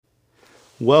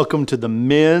Welcome to the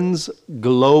Men's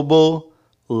Global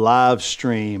live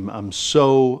stream. I'm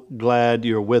so glad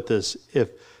you're with us. If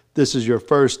this is your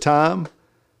first time,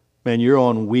 man, you're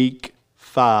on week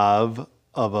 5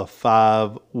 of a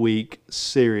 5-week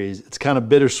series. It's kind of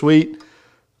bittersweet.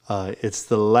 It's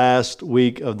the last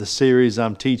week of the series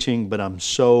I'm teaching, but I'm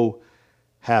so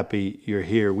happy you're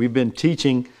here. We've been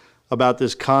teaching about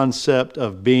this concept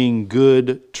of being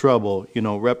good trouble. You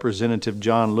know, Representative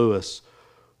John Lewis,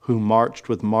 who marched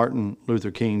with Martin Luther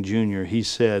King Jr., he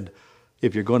said,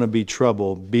 if you're going to be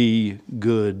trouble, be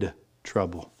good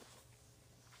trouble.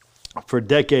 For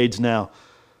decades now,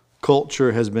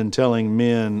 culture has been telling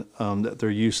men that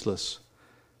they're useless,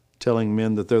 telling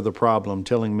men that they're the problem,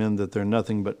 telling men that they're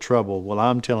nothing but trouble. Well,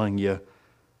 I'm telling you,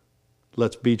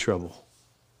 let's be trouble,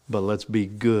 but let's be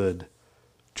good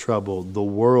trouble. The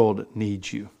world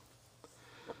needs you.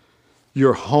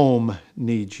 Your home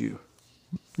needs you.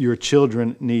 Your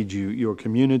children need you. Your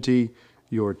community,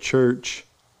 your church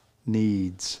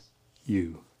needs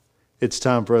you. It's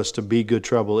time for us to be good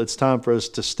trouble. It's time for us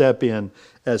to step in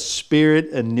as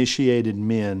Spirit-initiated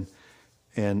men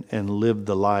and live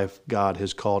the life God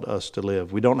has called us to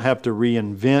live. We don't have to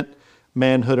reinvent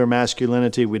manhood or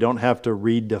masculinity. We don't have to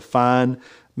redefine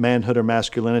manhood or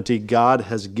masculinity. God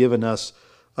has given us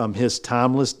His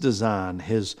timeless design,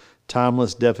 His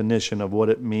timeless definition of what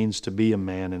it means to be a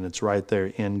man, and it's right there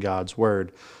in God's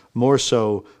Word. More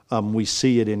so, we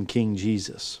see it in King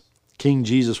Jesus. King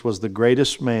Jesus was the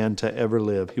greatest man to ever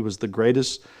live. He was the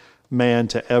greatest man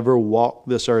to ever walk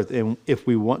this earth. And if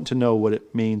we want to know what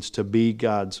it means to be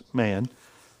God's man,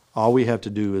 all we have to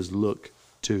do is look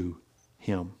to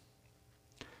Him.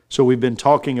 So we've been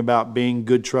talking about being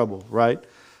good trouble, right?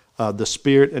 The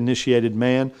Spirit-initiated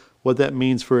man, what that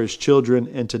means for his children.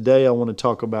 And today I want to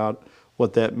talk about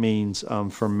what that means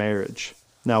for marriage.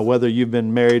 Now, whether you've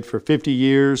been married for 50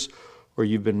 years or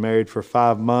you've been married for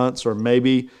 5 months, or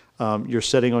maybe you're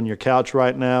sitting on your couch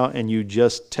right now and you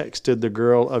just texted the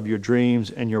girl of your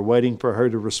dreams and you're waiting for her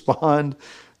to respond,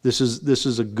 this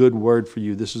is a good word for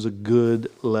you. This is a good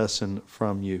lesson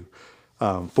from you,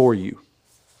 for you.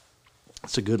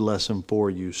 It's a good lesson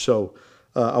for you. So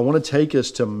I want to take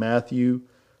us to Matthew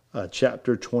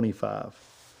chapter 25,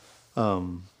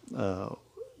 the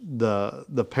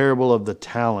parable of the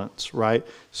talents, right?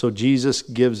 So Jesus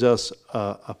gives us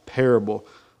a parable.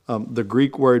 The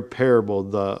Greek word parable,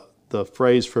 the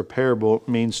phrase for parable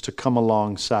means to come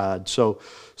alongside. So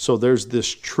there's this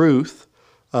truth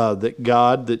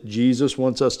that Jesus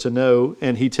wants us to know,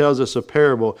 and He tells us a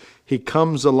parable. He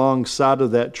comes alongside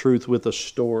of that truth with a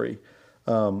story.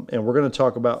 And we're going to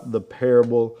talk about the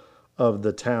parable of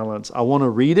the talents. I want to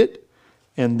read it,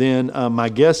 and then my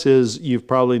guess is you've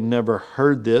probably never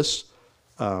heard this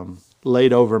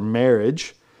laid over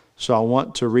marriage. So I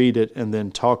want to read it and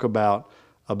then talk about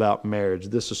marriage.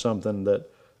 This is something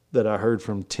that I heard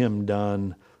from Tim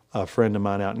Dunn, a friend of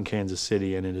mine out in Kansas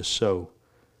City, and it is so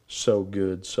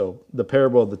good. So the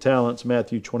parable of the talents,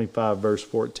 Matthew 25, verse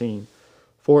 14.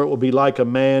 For it will be like a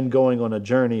man going on a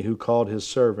journey who called his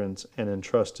servants and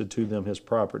entrusted to them his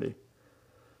property.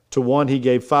 To one he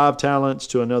gave 5 talents,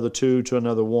 to another 2, to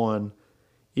another 1,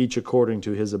 each according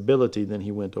to his ability. Then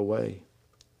he went away.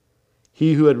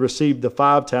 He who had received the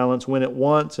 5 talents went at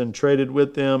once and traded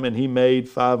with them, and he made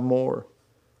 5 more.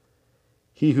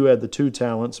 He who had the 2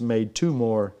 talents made 2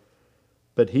 more,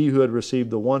 but he who had received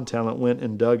the 1 talent went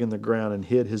and dug in the ground and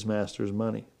hid his master's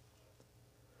money.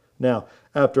 Now,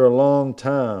 after a long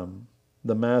time,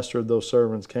 the master of those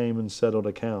servants came and settled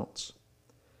accounts.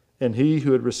 And he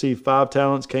who had received 5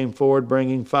 talents came forward,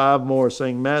 bringing 5 more,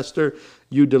 saying, Master,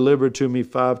 you delivered to me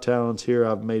 5 talents. Here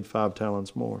I've made 5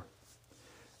 talents more.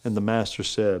 And the master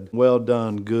said, Well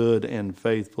done, good and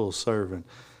faithful servant.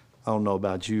 I don't know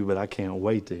about you, but I can't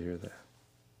wait to hear that.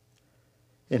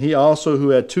 And he also who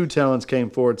had 2 talents came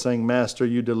forward, saying, Master,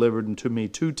 you delivered unto me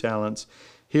 2 talents.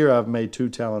 Here I've made 2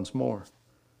 talents more.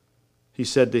 He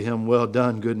said to him, Well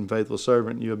done, good and faithful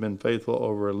servant. You have been faithful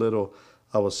over a little.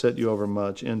 I will set you over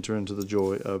much. Enter into the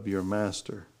joy of your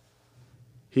master.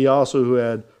 He also who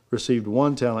had received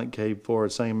 1 talent came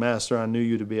forward, saying, Master, I knew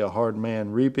you to be a hard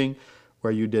man, reaping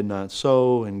where you did not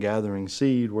sow, and gathering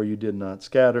seed where you did not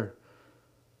scatter.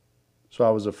 So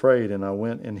I was afraid, and I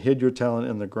went and hid your talent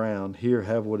in the ground. Here,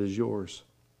 have what is yours.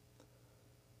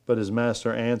 But his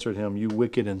master answered him, You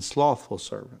wicked and slothful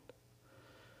servant.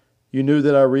 You knew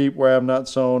that I reap where I have not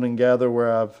sown, and gather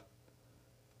where I have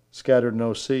scattered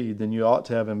no seed. Then you ought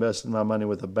to have invested my money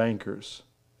with the bankers.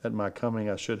 At my coming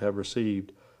I should have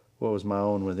received what was my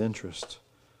own with interest.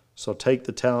 So take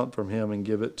the talent from him and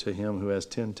give it to him who has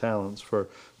 10 talents. For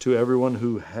to everyone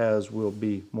who has will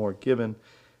be more given,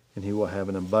 and he will have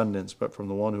an abundance. But from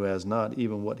the one who has not,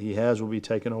 even what he has will be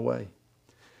taken away.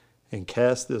 And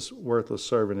cast this worthless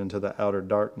servant into the outer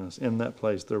darkness. In that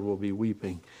place there will be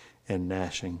weeping and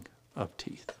gnashing of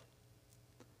teeth.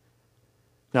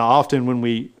 Now, often when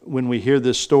we hear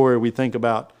this story, we think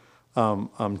about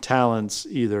talents,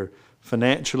 either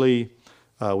financially.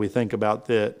 We think about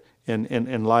that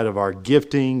in light of our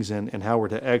giftings and how we're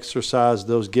to exercise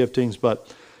those giftings.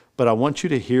 But I want you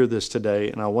to hear this today,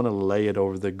 and I want to lay it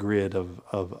over the grid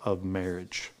of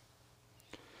marriage.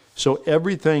 So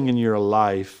everything in your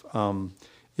life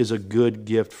is a good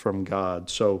gift from God.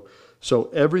 So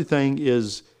everything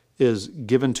is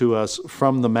given to us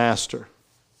from the Master,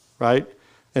 right?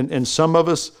 And some of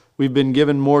us, we've been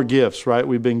given more gifts, right?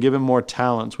 We've been given more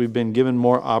talents. We've been given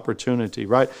more opportunity,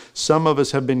 right? Some of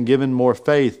us have been given more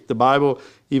faith. The Bible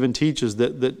even teaches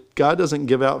that God doesn't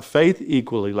give out faith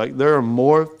equally. Like, there are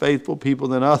more faithful people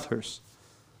than others,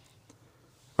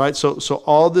 right? So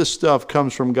all this stuff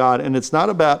comes from God, and it's not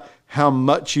about how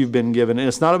much you've been given, and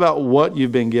it's not about what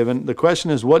you've been given. The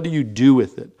question is, what do you do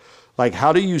with it? Like,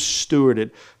 how do you steward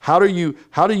it? How do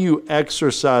you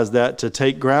exercise that to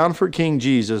take ground for King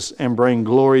Jesus and bring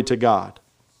glory to God?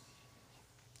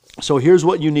 So here's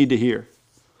what you need to hear.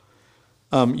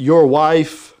 Your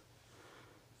wife,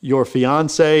 your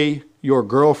fiance, your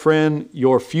girlfriend,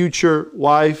 your future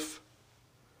wife,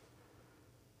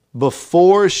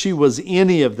 before she was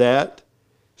any of that,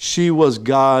 she was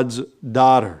God's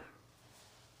daughter.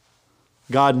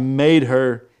 God made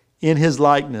her in His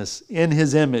likeness, in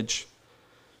His image.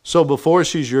 So before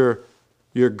she's your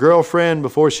girlfriend,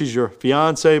 before she's your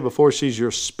fiance, before she's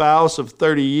your spouse of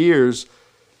 30 years,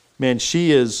 man,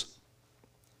 she is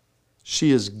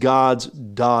God's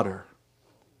daughter.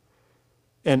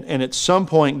 And at some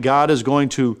point, God is going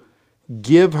to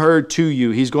give her to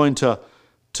you. He's going to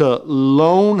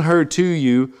loan her to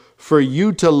you for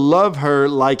you to love her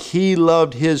like He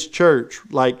loved His church,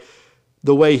 like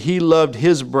the way He loved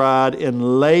His bride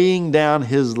in laying down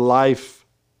His life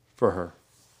for her.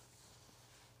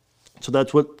 So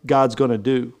that's what God's going to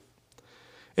do.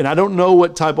 And I don't know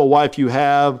what type of wife you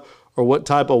have or what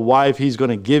type of wife He's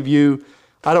going to give you.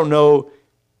 I don't know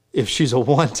if she's a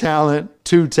 1 talent,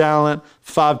 2 talent,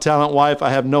 5 talent wife.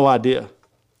 I have no idea.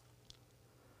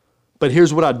 But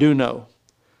here's what I do know.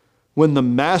 When the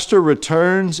Master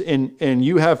returns and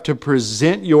you have to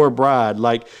present your bride,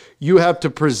 like you have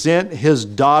to present His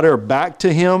daughter back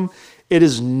to Him, it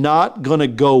is not going to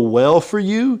go well for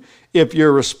you if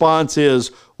your response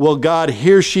is, well, God,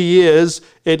 here she is.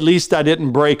 At least I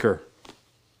didn't break her.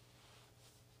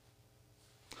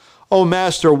 Oh,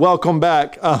 Master, welcome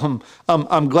back.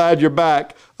 I'm glad you're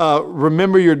back.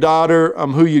 Remember your daughter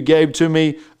who you gave to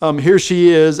me. Here she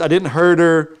is. I didn't hurt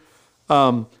her.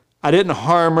 I didn't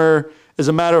harm her. As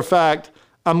a matter of fact,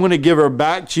 I'm going to give her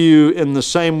back to you in the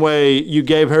same way you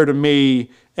gave her to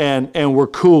me, and we're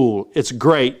cool. It's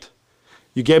great.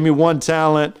 You gave me 1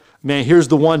 talent. Man, here's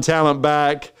the 1 talent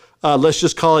back. Let's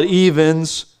just call it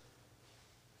evens.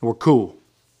 We're cool.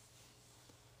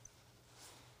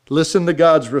 Listen to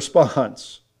God's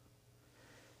response.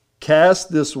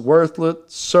 Cast this worthless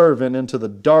servant into the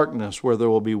darkness where there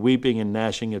will be weeping and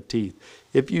gnashing of teeth.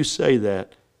 If you say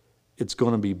that, it's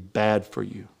going to be bad for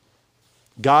you.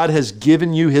 God has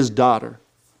given you His daughter.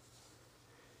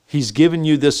 He's given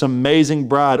you this amazing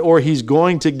bride, or He's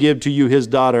going to give to you His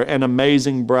daughter, an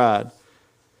amazing bride.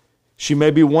 She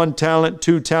may be 1 talent,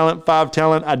 2 talent, 5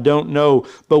 talent, I don't know.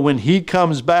 But when He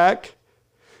comes back,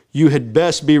 you had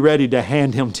best be ready to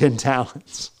hand Him 10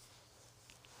 talents.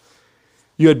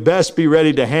 You had best be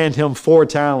ready to hand Him 4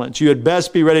 talents. You had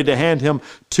best be ready to hand Him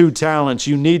 2 talents.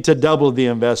 You need to double the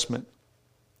investment.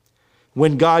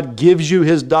 When God gives you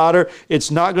His daughter, it's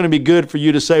not going to be good for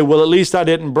you to say, well, at least I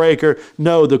didn't break her.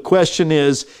 No, the question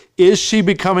is she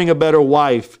becoming a better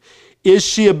wife? Is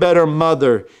she a better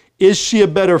mother? Is she a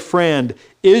better friend?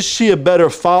 Is she a better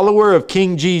follower of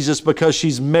King Jesus because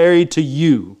she's married to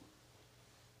you?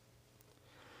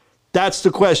 That's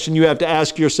the question you have to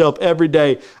ask yourself every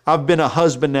day. I've been a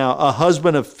husband now, a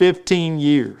husband of 15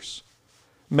 years.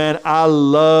 Man, I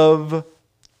love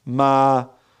my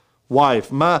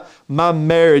wife. My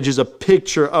marriage is a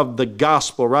picture of the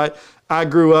gospel, right? I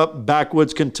grew up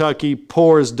backwoods Kentucky,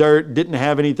 poor as dirt, didn't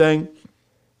have anything.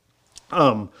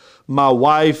 My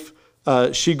wife,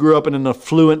 she grew up in an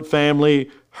affluent family.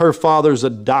 Her father's a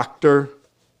doctor,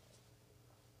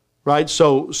 right?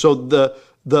 So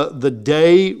the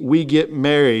day we get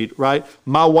married, right?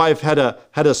 My wife had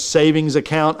a savings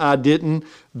account. I didn't.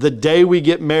 The day we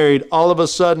get married, all of a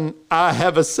sudden, I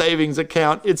have a savings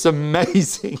account. It's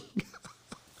amazing.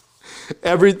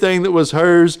 Everything that was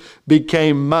hers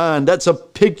became mine. That's a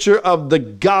picture of the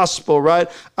gospel, right?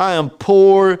 I am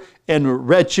poor and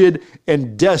wretched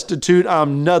and destitute.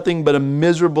 I'm nothing but a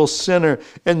miserable sinner.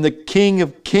 And the King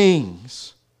of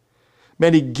Kings,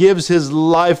 man, He gives His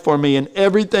life for me, and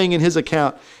everything in His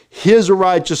account, His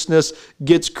righteousness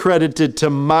gets credited to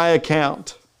my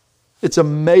account. It's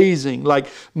amazing. Like,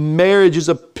 marriage is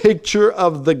a picture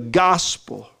of the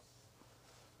gospel.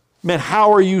 Man,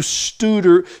 how are you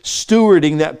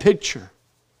stewarding that picture?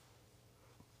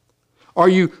 Are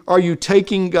you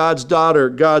taking God's daughter,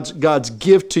 God's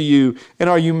gift to you, and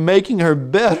are you making her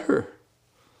better?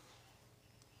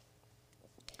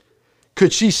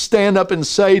 Could she stand up and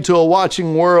say to a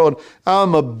watching world,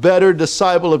 I'm a better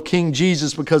disciple of King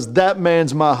Jesus because that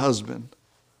man's my husband.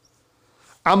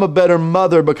 I'm a better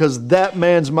mother because that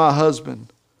man's my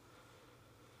husband.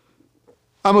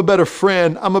 I'm a better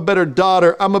friend. I'm a better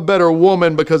daughter. I'm a better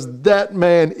woman because that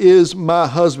man is my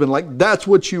husband. Like, that's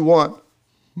what you want.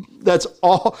 That's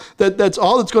all that's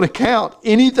going to count.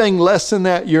 Anything less than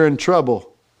that, you're in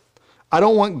trouble. I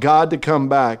don't want God to come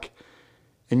back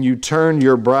and you turn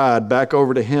your bride back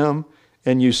over to Him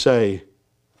and you say,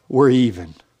 we're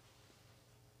even.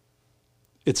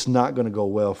 It's not going to go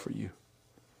well for you.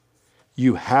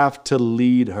 You have to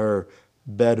lead her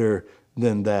better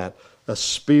than that. A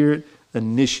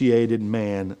Spirit-initiated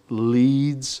man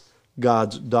leads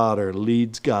God's daughter,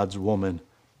 leads God's woman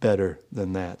better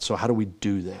than that. So how do we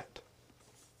do that?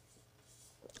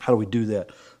 How do we do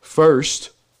that?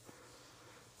 First,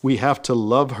 we have to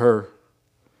love her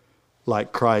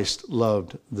like Christ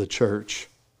loved the church,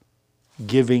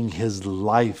 giving His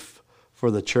life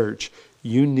for the church.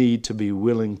 You need to be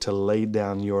willing to lay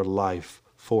down your life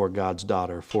for God's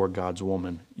daughter, for God's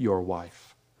woman, your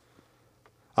wife.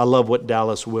 I love what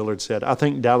Dallas Willard said. I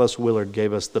think Dallas Willard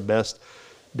gave us the best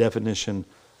definition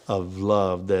of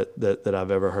love that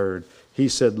I've ever heard. He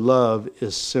said, love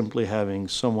is simply having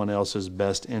someone else's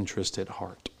best interest at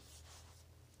heart.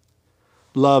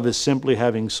 Love is simply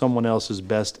having someone else's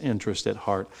best interest at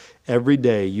heart. Every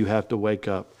day you have to wake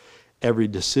up. Every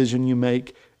decision you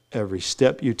make, every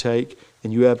step you take,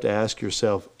 and you have to ask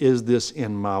yourself, is this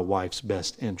in my wife's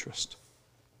best interest?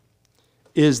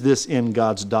 Is this in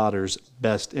God's daughter's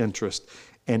best interest?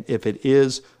 And if it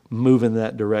is, move in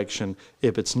that direction.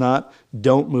 If it's not,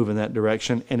 don't move in that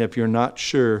direction. And if you're not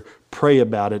sure, pray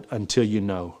about it until you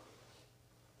know.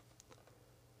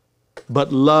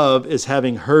 But love is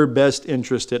having her best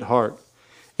interest at heart.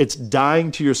 It's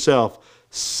dying to yourself,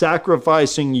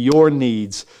 sacrificing your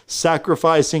needs,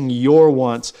 sacrificing your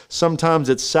wants. Sometimes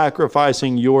it's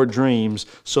sacrificing your dreams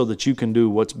so that you can do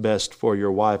what's best for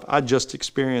your wife. I just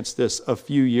experienced this a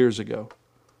few years ago.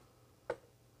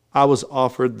 I was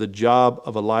offered the job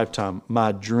of a lifetime,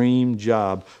 my dream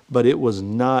job, but it was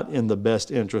not in the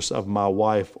best interest of my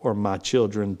wife or my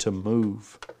children to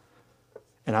move.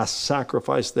 And I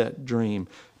sacrificed that dream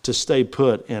to stay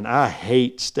put, and I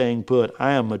hate staying put.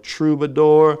 I am a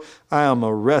troubadour. I am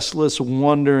a restless,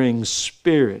 wandering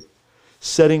spirit.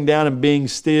 Sitting down and being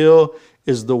still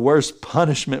is the worst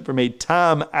punishment for me.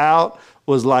 Time out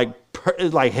was like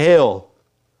hell.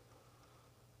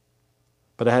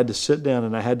 But I had to sit down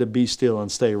and I had to be still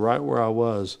and stay right where I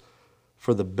was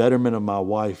for the betterment of my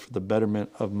wife, for the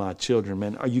betterment of my children.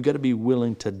 Man, you got to be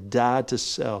willing to die to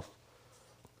self,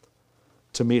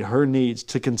 to meet her needs,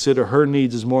 to consider her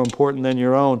needs as more important than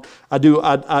your own. I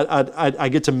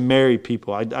get to marry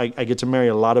people. I get to marry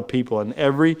a lot of people. And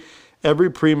every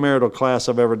premarital class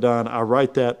I've ever done, I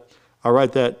write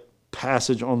that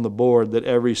passage on the board that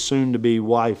every soon-to-be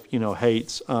wife,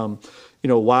 hates.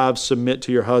 Wives, submit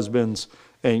to your husbands,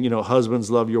 and husbands,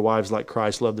 love your wives like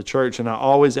Christ loved the church. And I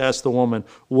always ask the woman,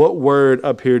 what word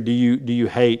up here do you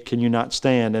hate? Can you not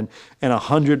stand? And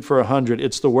 100 for 100,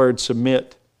 it's the word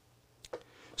submit.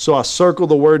 So I circle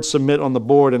the word submit on the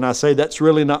board and I say, that's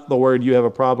really not the word you have a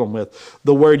problem with.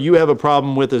 The word you have a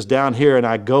problem with is down here. And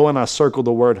I go and I circle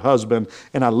the word husband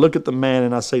and I look at the man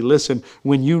and I say, listen,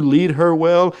 when you lead her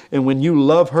well and when you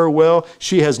love her well,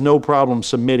 she has no problem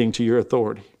submitting to your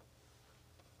authority.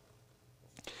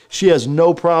 She has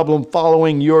no problem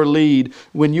following your lead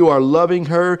when you are loving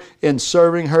her and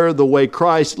serving her the way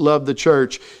Christ loved the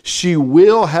church. She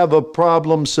will have a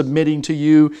problem submitting to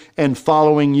you and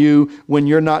following you when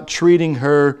you're not treating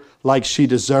her like she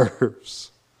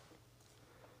deserves.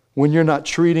 When you're not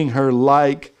treating her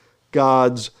like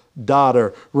God's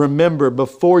daughter. Remember,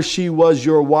 before she was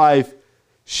your wife,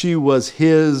 she was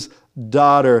His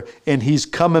daughter, and He's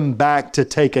coming back to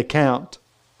take account.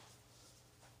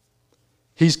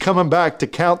 He's coming back to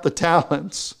count the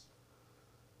talents.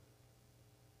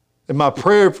 And my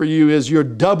prayer for you is you're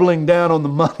doubling down on the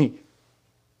money.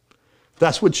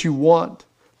 That's what you want.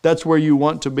 That's where you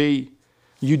want to be.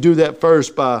 You do that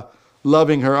first by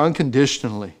loving her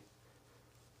unconditionally,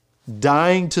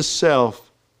 dying to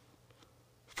self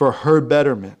for her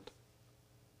betterment,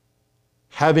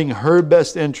 having her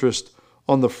best interest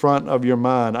on the front of your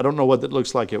mind. I don't know what that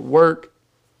looks like at work,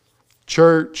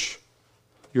 church,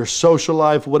 your social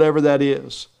life, whatever that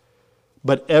is.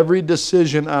 But every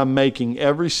decision I'm making,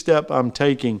 every step I'm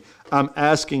taking, I'm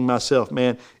asking myself,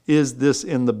 man, is this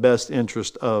in the best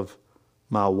interest of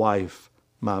my wife,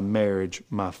 my marriage,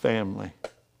 my family?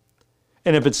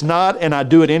 And if it's not, and I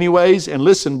do it anyways, and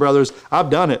listen, brothers,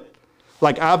 I've done it.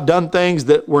 Like, I've done things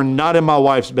that were not in my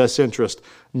wife's best interest,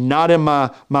 not in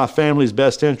my family's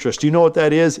best interest. You know what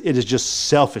that is? It is just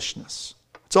selfishness.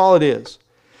 That's all it is.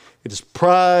 It is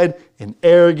pride and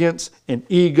arrogance and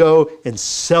ego and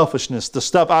selfishness, the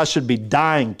stuff I should be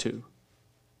dying to.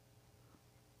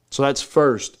 So that's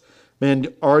first.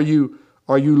 Man, are you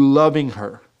loving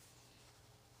her?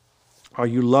 Are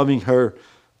you loving her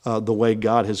the way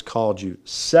God has called you?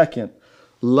 Second,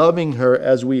 loving her,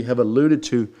 as we have alluded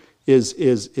to,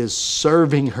 is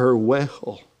serving her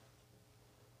well.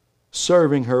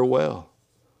 Serving her well.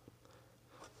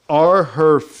 Are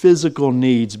her physical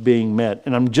needs being met?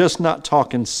 And I'm just not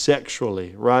talking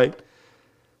sexually, right?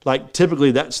 Like,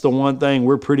 typically that's the one thing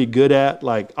we're pretty good at.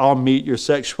 Like, I'll meet your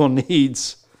sexual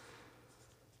needs.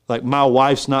 Like, my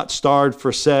wife's not starved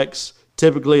for sex.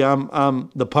 Typically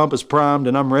I'm the pump is primed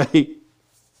and I'm ready.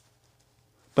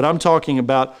 But I'm talking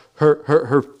about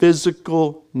her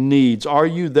physical needs. Are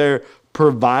you there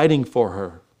providing for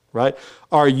her, right?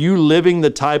 Are you living the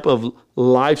type of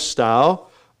lifestyle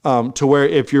to where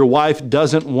if your wife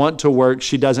doesn't want to work,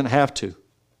 she doesn't have to?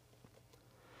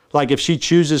 Like, if she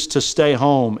chooses to stay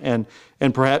home and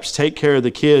perhaps take care of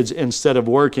the kids instead of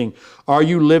working, are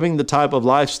you living the type of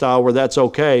lifestyle where that's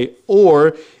okay?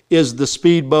 Or is the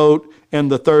speedboat and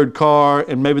the third car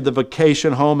and maybe the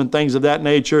vacation home and things of that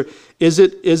nature, is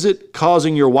it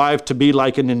causing your wife to be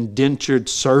like an indentured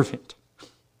servant,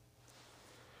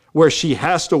 where she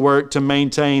has to work to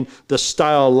maintain the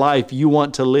style of life you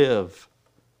want to live?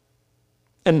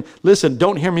 And listen,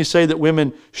 don't hear me say that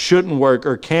women shouldn't work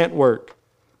or can't work.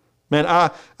 Man,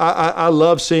 I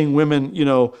love seeing women,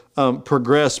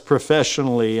 progress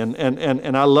professionally,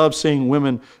 and I love seeing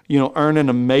women, earn an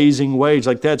amazing wage.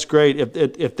 Like, that's great.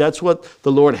 If that's what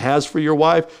the Lord has for your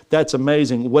wife, that's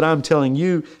amazing. What I'm telling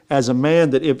you as a man,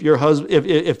 that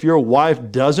if your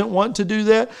wife doesn't want to do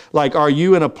that, like, are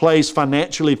you in a place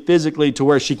financially, physically to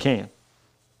where she can?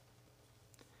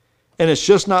 And it's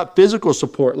just not physical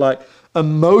support. Like,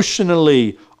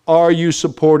 emotionally, are you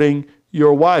supporting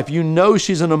your wife? You know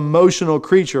she's an emotional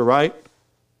creature, right?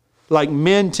 Like,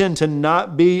 men tend to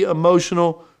not be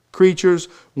emotional creatures.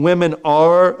 Women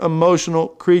are emotional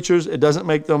creatures. It doesn't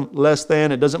make them less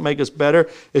than. It doesn't make us better.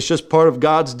 It's just part of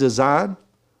God's design.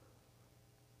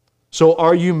 So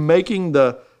are you making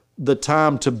the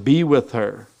time to be with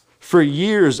her? For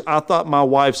years, I thought my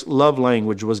wife's love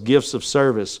language was gifts of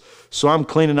service. So I'm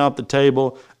cleaning up the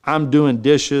table. I'm doing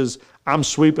dishes. I'm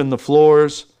sweeping the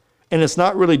floors. And it's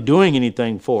not really doing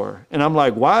anything for her. And I'm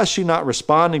like, why is she not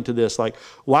responding to this? Like,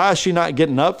 why is she not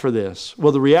getting up for this?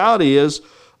 Well, the reality is,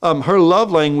 her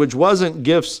love language wasn't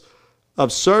gifts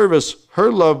of service. Her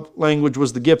love language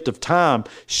was the gift of time.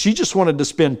 She just wanted to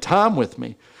spend time with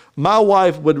me. My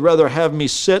wife would rather have me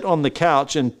sit on the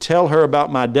couch and tell her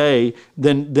about my day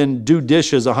than do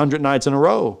dishes 100 nights in a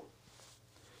row.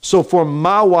 So for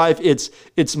my wife,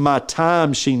 it's my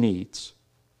time she needs.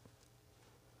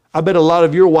 I bet a lot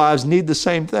of your wives need the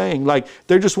same thing. Like,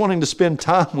 they're just wanting to spend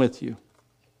time with you.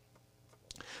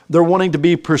 They're wanting to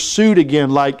be pursued again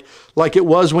like it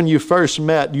was when you first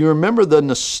met. Do you remember the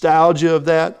nostalgia of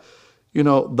that?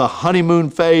 The honeymoon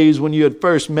phase when you had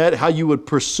first met, how you would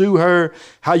pursue her,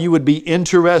 how you would be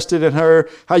interested in her,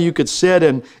 how you could sit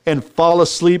and fall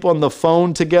asleep on the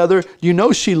phone together. Do you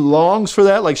know she longs for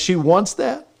that? Like, she wants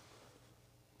that?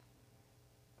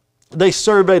 They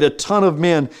surveyed a ton of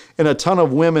men and a ton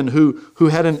of women who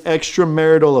had an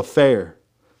extramarital affair.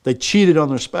 They cheated on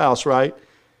their spouse, right?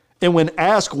 And when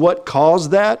asked what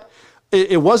caused that,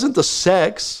 it wasn't the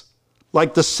sex.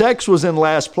 Like, the sex was in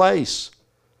last place.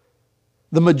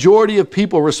 The majority of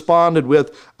people responded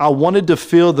with, I wanted to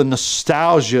feel the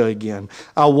nostalgia again.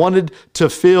 I wanted to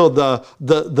feel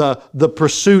the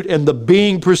pursuit and the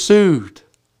being pursued.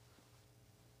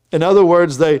 In other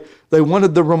words, they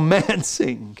wanted the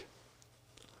romancing.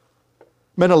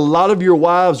 Man, a lot of your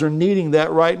wives are needing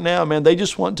that right now, man. They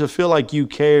just want to feel like you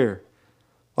care,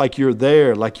 like you're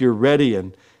there, like you're ready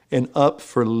and up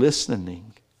for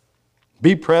listening.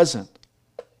 Be present.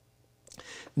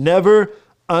 Never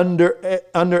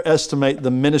underestimate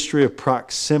the ministry of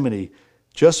proximity.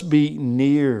 Just be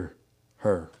near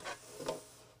her.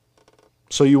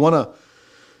 So you want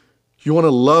to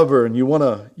love her, and you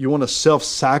want to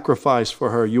self-sacrifice for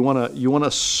her. You want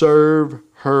to serve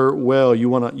her well. You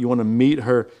want to meet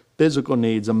her physical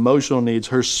needs, emotional needs,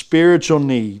 her spiritual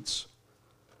needs.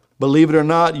 Believe it or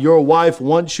not, your wife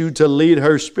wants you to lead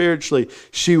her spiritually.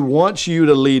 She wants you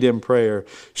to lead in prayer.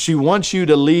 She wants you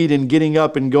to lead in getting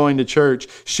up and going to church.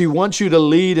 She wants you to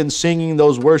lead in singing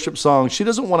those worship songs. She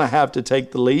doesn't want to have to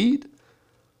take the lead.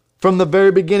 From the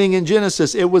very beginning in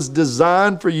Genesis, it was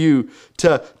designed for you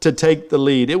to take the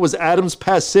lead. It was Adam's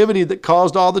passivity that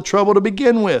caused all the trouble to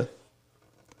begin with.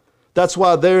 That's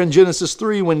why there in Genesis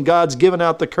 3, when God's given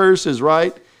out the curses,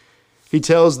 right? He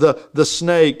tells the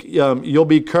snake, you'll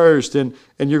be cursed, and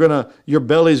your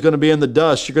belly's going to be in the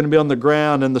dust. You're going to be on the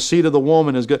ground, and the seed of the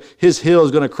woman his heel is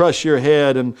going to crush your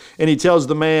head. And he tells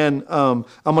the man, I'm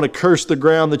going to curse the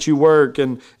ground that you work,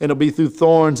 and it'll be through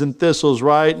thorns and thistles,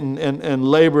 right? And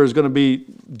labor is going to be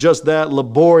just that,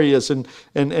 laborious, and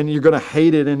you're going to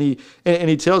hate it. And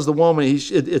he tells the woman,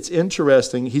 it's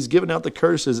interesting. He's given out the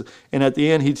curses, and at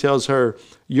the end he tells her,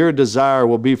 your desire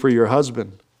will be for your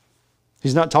husband.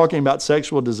 He's not talking about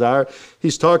sexual desire.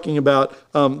 He's talking about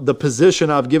the position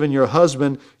I've given your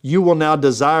husband. You will now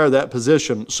desire that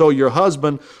position. So your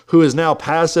husband, who is now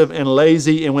passive and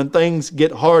lazy, and when things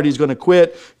get hard, he's going to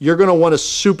quit. You're going to want to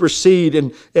supersede,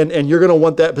 and you're going to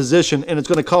want that position. And it's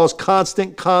going to cause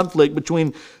constant conflict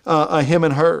between him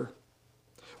and her.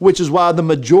 Which is why the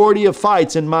majority of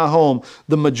fights in my home,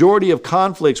 the majority of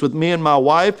conflicts with me and my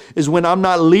wife is when I'm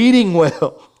not leading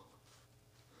well.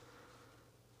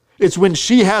 It's when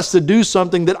she has to do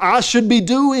something that I should be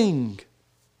doing.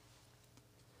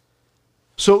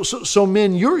 So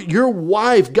men, your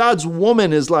wife, God's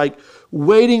woman, is like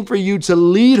waiting for you to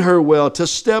lead her well, to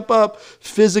step up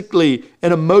physically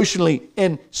and emotionally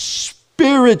and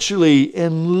spiritually,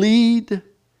 and lead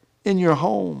in your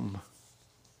home,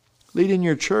 lead in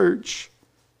your church,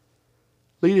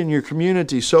 lead in your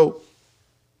community. So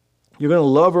you're going to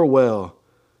love her well.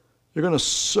 You're going to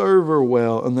serve her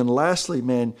well. And then lastly,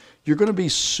 man, you're going to be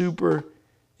super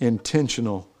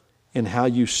intentional in how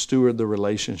you steward the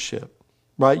relationship,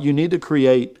 right? You need to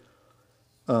create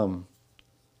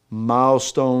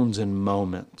milestones and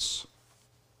moments,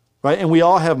 right? And we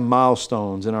all have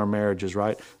milestones in our marriages,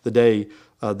 right? The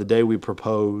day we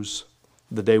propose,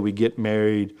 the day we get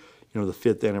married, the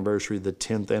 5th anniversary, the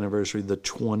 10th anniversary, the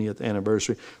 20th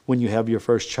anniversary, when you have your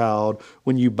first child,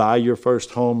 when you buy your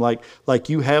first home, like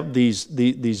you have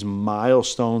these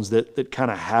milestones that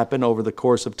kind of happen over the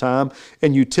course of time,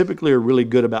 and you typically are really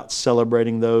good about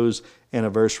celebrating those.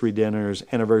 Anniversary dinners,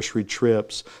 anniversary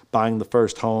trips, buying the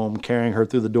first home, carrying her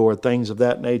through the door, things of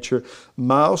that nature.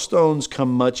 Milestones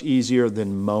come much easier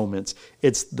than moments.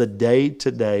 It's the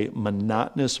day-to-day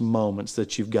monotonous moments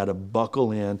that you've got to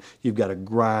buckle in, you've got to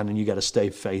grind, and you got to stay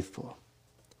faithful.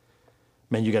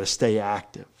 Man, you got to stay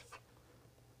active.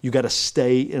 You got to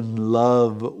stay in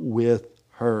love with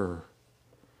her.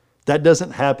 That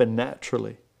doesn't happen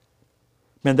naturally.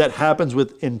 Man, that happens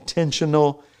with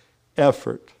intentional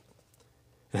effort.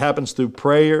 It happens through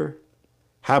prayer,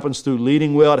 happens through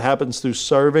leading well, it happens through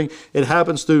serving, it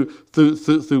happens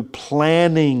through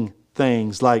planning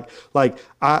things. Like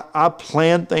I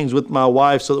plan things with my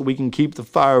wife so that we can keep the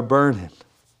fire burning.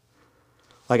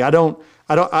 Like I don't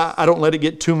let it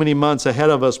get too many months ahead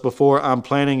of us before I'm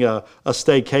planning a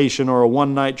staycation or a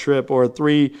one-night trip or a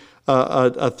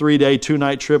 3-day,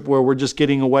 2-night trip where we're just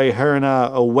getting away, her and I,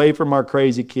 away from our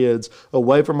crazy kids,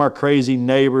 away from our crazy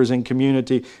neighbors and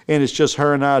community. And it's just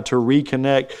her and I to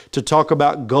reconnect, to talk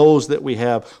about goals that we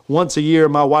have. Once a year,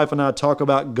 my wife and I talk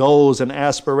about goals and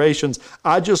aspirations.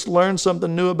 I just learned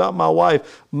something new about my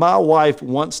wife. My wife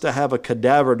wants to have a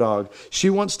cadaver dog. She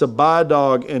wants to buy a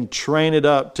dog and train it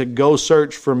up to go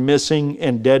search for missing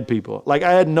and dead people. Like,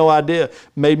 I had no idea.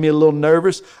 Made me a little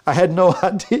nervous. I had no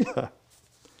idea.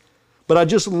 But I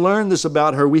just learned this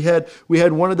about her. We had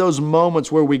one of those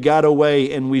moments where we got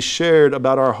away and we shared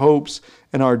about our hopes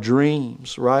and our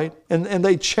dreams, right? And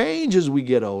they change as we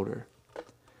get older.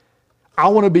 I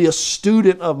want to be a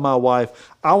student of my wife.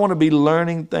 I want to be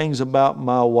learning things about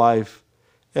my wife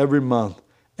every month,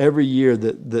 every year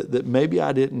that maybe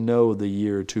I didn't know the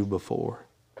year or two before.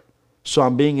 So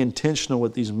I'm being intentional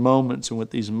with these moments and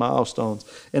with these milestones.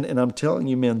 And I'm telling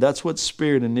you, men, that's what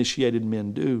Spirit-initiated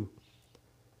men do.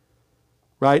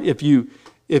 Right? If you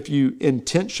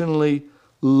intentionally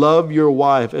love your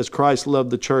wife as Christ loved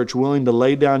the church, willing to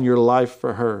lay down your life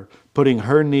for her, putting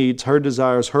her needs, her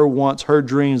desires, her wants, her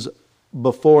dreams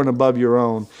before and above your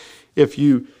own. If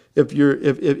you if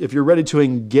you're ready to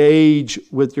engage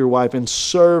with your wife and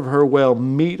serve her well,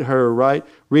 meet her, right?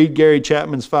 Read Gary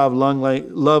Chapman's 5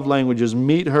 love languages.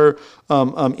 Meet her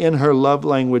in her love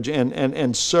language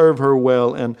and serve her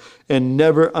well, and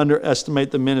never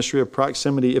underestimate the ministry of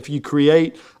proximity. If you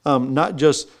create not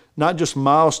just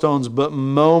milestones, but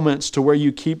moments to where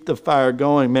you keep the fire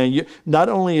going, man. Not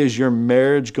only is your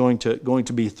marriage going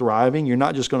to be thriving, you're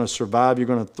not just going to survive, you're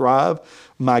going to thrive.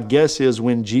 My guess is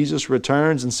when Jesus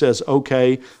returns and says,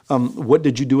 okay, what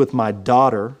did you do with my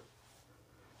daughter?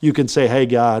 You can say, hey,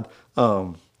 God,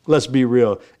 let's be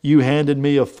real. You handed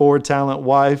me a 4-talent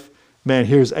wife. Man,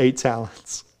 here's 8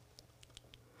 talents.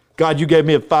 God, you gave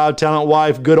me a 5-talent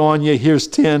wife. Good on you. Here's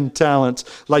 10 talents.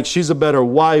 Like, she's a better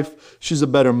wife. She's a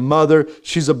better mother.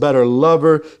 She's a better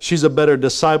lover. She's a better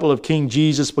disciple of King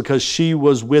Jesus because she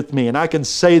was with me. And I can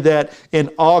say that in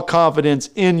all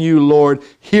confidence in you, Lord.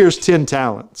 Here's 10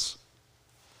 talents.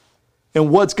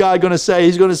 And what's God going to say?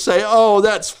 He's going to say, oh,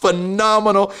 that's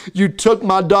phenomenal. You took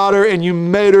my daughter and you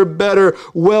made her better.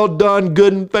 Well done,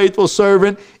 good and faithful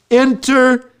servant.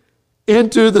 Enter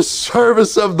into the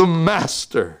service of the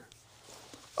master.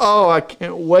 Oh, I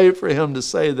can't wait for him to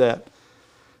say that.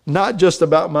 Not just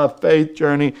about my faith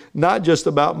journey, not just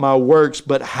about my works,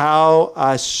 but how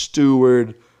I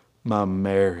steward my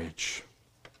marriage.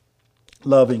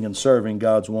 Loving and serving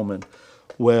God's woman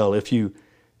well. If you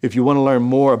want to learn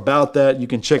more about that, you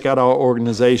can check out our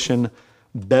organization,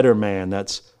 Better Man.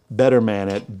 That's Better Man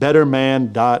at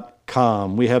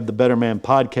betterman.com. We have the Better Man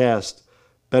podcast,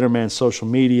 Better Man social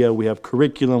media. We have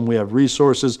curriculum. We have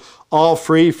resources, all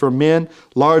free for men,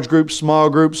 large groups, small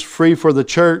groups, free for the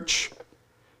church.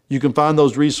 You can find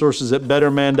those resources at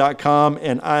betterman.com.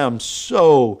 And I am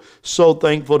so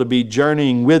thankful to be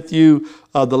journeying with you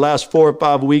the last 4 or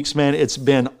 5 weeks, man. It's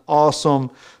been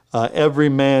awesome. Every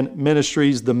Man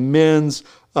Ministries, the men's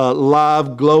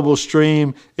live global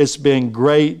stream. It's been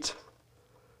great.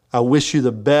 I wish you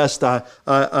the best.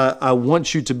 I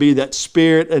want you to be that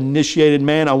Spirit-initiated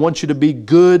man. I want you to be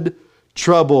good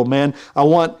trouble, man. I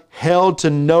want hell to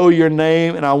know your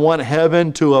name, and I want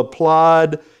heaven to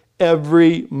applaud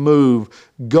every move.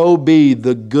 Go be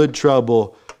the good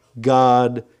trouble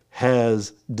God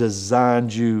has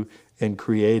designed you and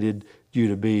created you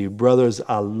to be. Brothers,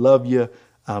 I love you.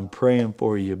 I'm praying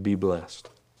for you. Be blessed.